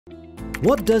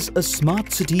What does a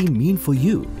smart city mean for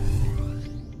you?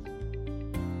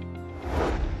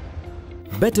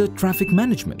 Better traffic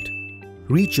management.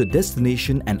 Reach your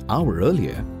destination an hour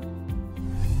earlier.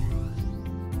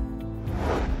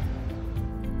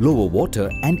 Lower water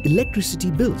and electricity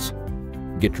bills.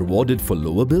 Get rewarded for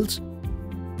lower bills.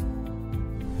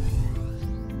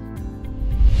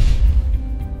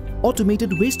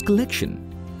 Automated waste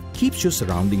collection. Keeps your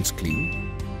surroundings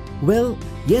clean. Well,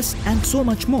 yes, and so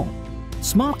much more.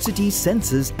 Smart City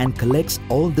senses and collects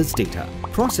all this data,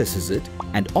 processes it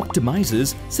and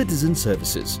optimizes citizen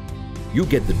services. You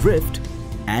get the drift,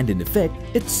 and in effect,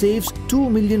 it saves 2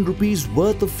 million rupees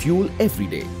worth of fuel every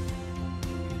day.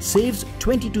 Saves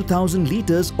 22,000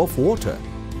 liters of water.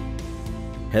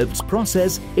 Helps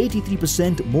process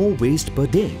 83% more waste per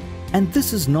day. And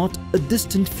this is not a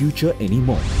distant future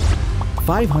anymore.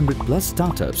 500 plus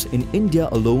startups in India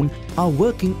alone are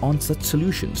working on such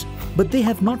solutions, but they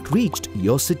have not reached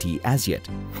your city as yet.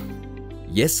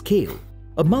 Yes Scale,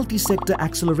 a multi-sector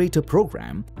accelerator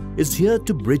program, is here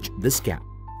to bridge this gap.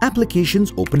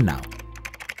 Applications open now.